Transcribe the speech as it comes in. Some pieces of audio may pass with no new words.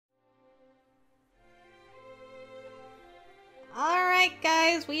Alright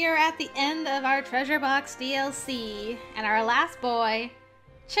guys, we are at the end of our Treasure Box DLC, and our last boy,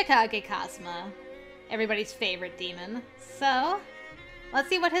 Chikage Kazuma, everybody's favorite demon. So, let's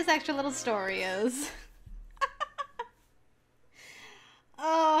see what his extra little story is.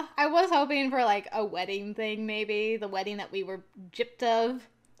 I was hoping for like a wedding thing maybe, the wedding that we were gypped of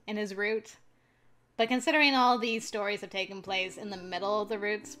in his route. But considering all these stories have taken place in the middle of the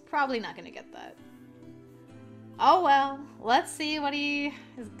routes, probably not going to get that. Oh well, let's see what he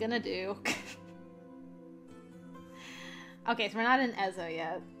is gonna do. Okay, so we're not in Ezo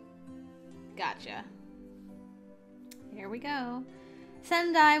yet. Gotcha. Here we go.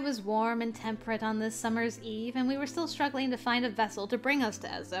 Sendai was warm and temperate on this summer's eve, and we were still struggling to find a vessel to bring us to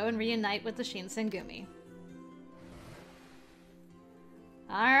Ezo and reunite with the Shinsengumi.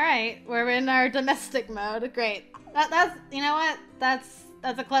 Alright, we're in our domestic mode. Great. That's, you know what? That's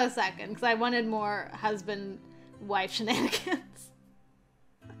a close second, because I wanted more husband-wife shenanigans.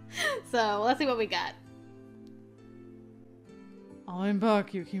 So, let's see what we got. I'm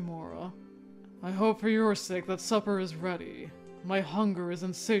back, Yukimura. I hope for your sake that supper is ready. My hunger is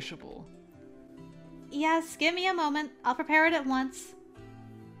insatiable. Yes, give me a moment. I'll prepare it at once.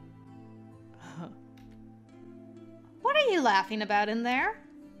 What are you laughing about in there?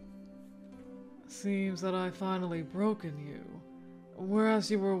 Seems that I've finally broken you,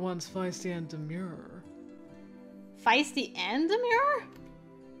 whereas you were once feisty and demure. Feisty and demure?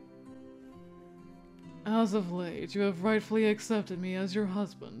 As of late, you have rightfully accepted me as your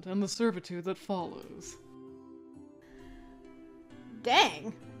husband, and the servitude that follows.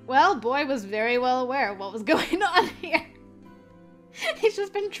 Dang. Well, boy was very well aware of what was going on here. He's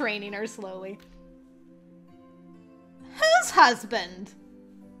just been training her slowly. Whose husband?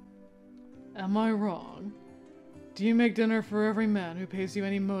 Am I wrong? Do you make dinner for every man who pays you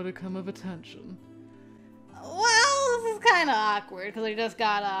any modicum of attention? Well, this is kind of awkward, because I just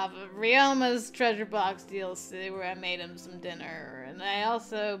got off of Ryoma's Treasure Box DLC, where I made him some dinner, and I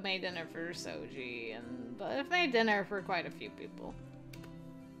also made dinner for Soji, but I've made dinner for quite a few people.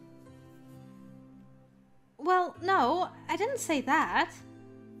 Well, no, I didn't say that.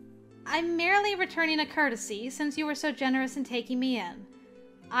 I'm merely returning a courtesy since you were so generous in taking me in.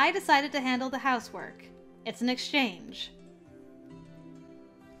 I decided to handle the housework. It's an exchange.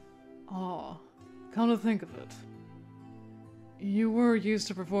 Ah, come to think of it. You were used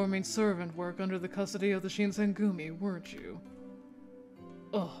to performing servant work under the custody of the Shinsengumi, weren't you?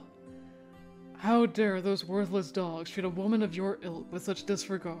 Ugh. How dare those worthless dogs treat a woman of your ilk with such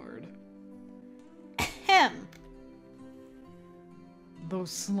disregard? Him!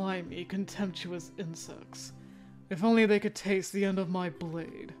 Those slimy, contemptuous insects. If only they could taste the end of my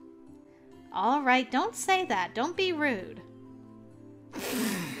blade. Alright, don't say that. Don't be rude.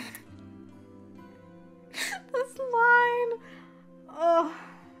 This line... Oh,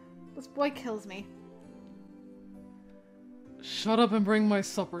 this boy kills me. Shut up and bring my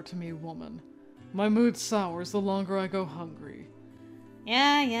supper to me, woman. My mood sours the longer I go hungry.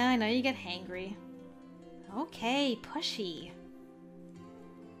 Yeah, I know you get hangry. Okay, pushy.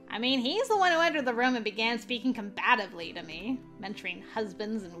 I mean, he's the one who entered the room and began speaking combatively to me, mentoring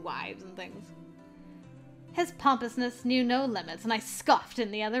husbands and wives and things. His pompousness knew no limits, and I scoffed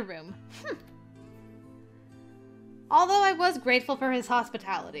in the other room. Although I was grateful for his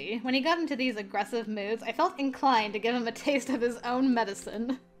hospitality, when he got into these aggressive moods, I felt inclined to give him a taste of his own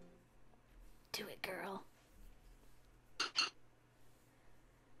medicine. Do it, girl.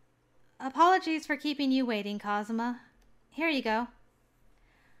 Apologies for keeping you waiting, Kazuma. Here you go.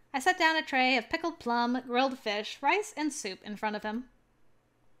 I set down a tray of pickled plum, grilled fish, rice, and soup in front of him.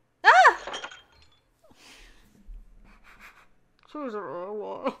 Ah!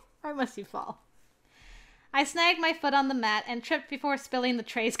 Chizuru, why must you fall? I snagged my foot on the mat and tripped before spilling the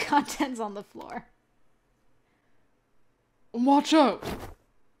tray's contents on the floor. Watch out!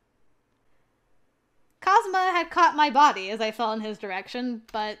 Kazuma had caught my body as I fell in his direction,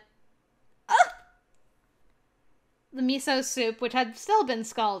 but... The miso soup, which had still been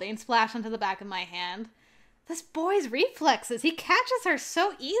scalding, splashed onto the back of my hand. This boy's reflexes, he catches her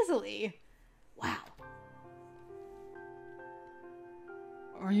so easily. Wow.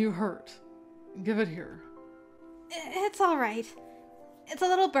 Are you hurt? Give it here. It's alright. It's a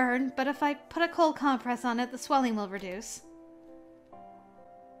little burn, but if I put a cold compress on it, the swelling will reduce.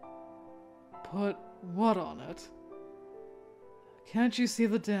 Put what on it? Can't you see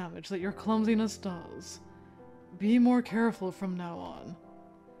the damage that your clumsiness does? Be more careful from now on.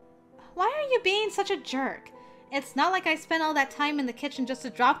 Why are you being such a jerk? It's not like I spent all that time in the kitchen just to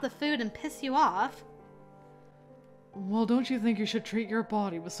drop the food and piss you off. Well, don't you think you should treat your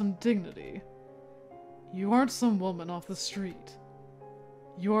body with some dignity? You aren't some woman off the street.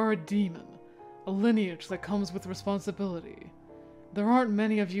 You are a demon, a lineage that comes with responsibility. There aren't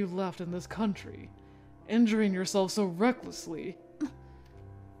many of you left in this country. Injuring yourself so recklessly.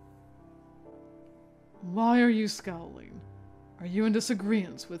 Why are you scowling? Are you in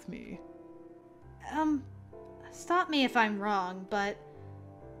disagreement with me? Stop me if I'm wrong, but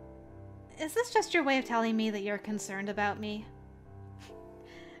is this just your way of telling me that you're concerned about me?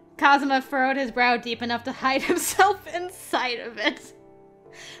 Kazuma furrowed his brow deep enough to hide himself inside of it.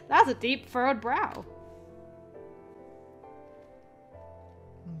 That's a deep furrowed brow.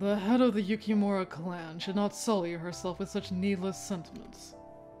 The head of the Yukimura clan should not sully herself with such needless sentiments.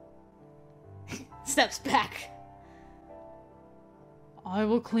 Steps back. I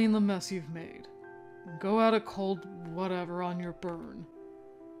will clean the mess you've made. Go at a cold whatever on your burn.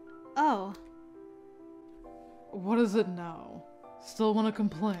 Oh. What is it now? Still want to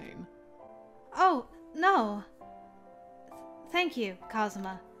complain? Oh, no. Thank you,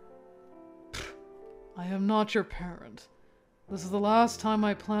 Kazuma. I am not your parent. This is the last time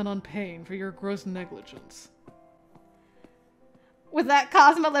I plan on paying for your gross negligence. With that,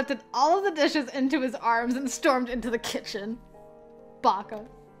 Kazuma lifted all of the dishes into his arms and stormed into the kitchen. Baka.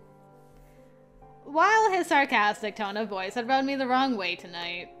 While his sarcastic tone of voice had rubbed me the wrong way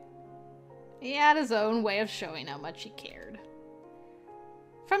tonight, he had his own way of showing how much he cared.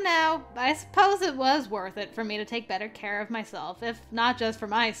 From now, I suppose it was worth it for me to take better care of myself, if not just for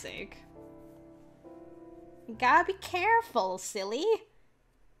my sake. You gotta be careful, silly.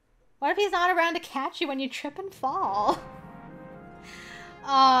 What if he's not around to catch you when you trip and fall? Oh,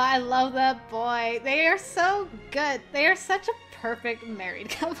 I love that boy. They are so good. They are such a perfect married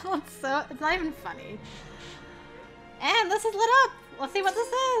couple. It's not even funny. And this is lit up. Let's see what this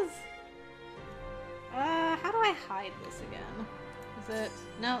is. How do I hide this again? Is it?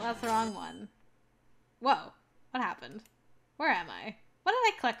 No, that's the wrong one. Whoa. What happened? Where am I? What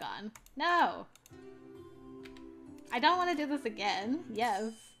did I click on? No. I don't want to do this again.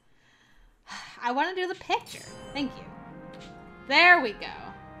 Yes. I want to do the picture. Thank you. There we go.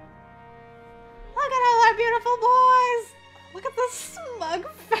 Look at all our beautiful boys! Look at the smug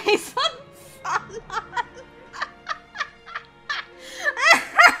face on Sanan!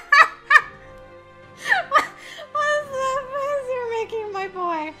 What is that face you're making, my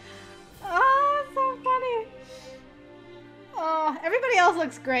boy? Oh, it's so funny. Oh, everybody else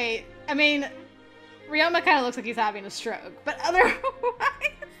looks great. I mean, Ryoma kind of looks like he's having a stroke, but otherwise,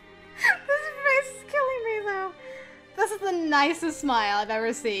 this face is killing me, though. This is the nicest smile I've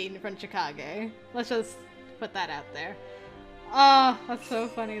ever seen from Chikage. Let's just put that out there. Oh, that's so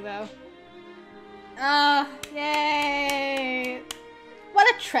funny, though. Oh, yay!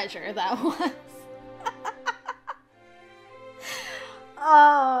 What a treasure that was.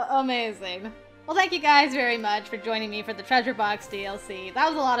 Oh, amazing. Well, thank you guys very much for joining me for the Treasure Box DLC. That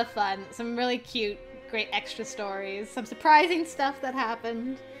was a lot of fun. Some really cute, great extra stories. Some surprising stuff that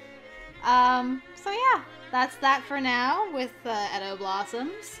happened. So yeah, that's that for now with Edo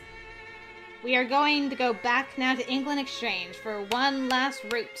Blossoms. We are going to go back now to England Exchange for one last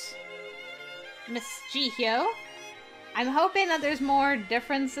route. Miss Jihyo. I'm hoping that there's more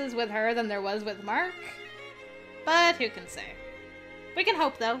differences with her than there was with Mark. But who can say? We can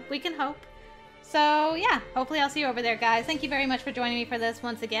hope, though. We can hope. So yeah, hopefully I'll see you over there, guys. Thank you very much for joining me for this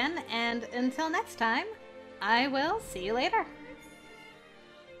once again. And until next time, I will see you later.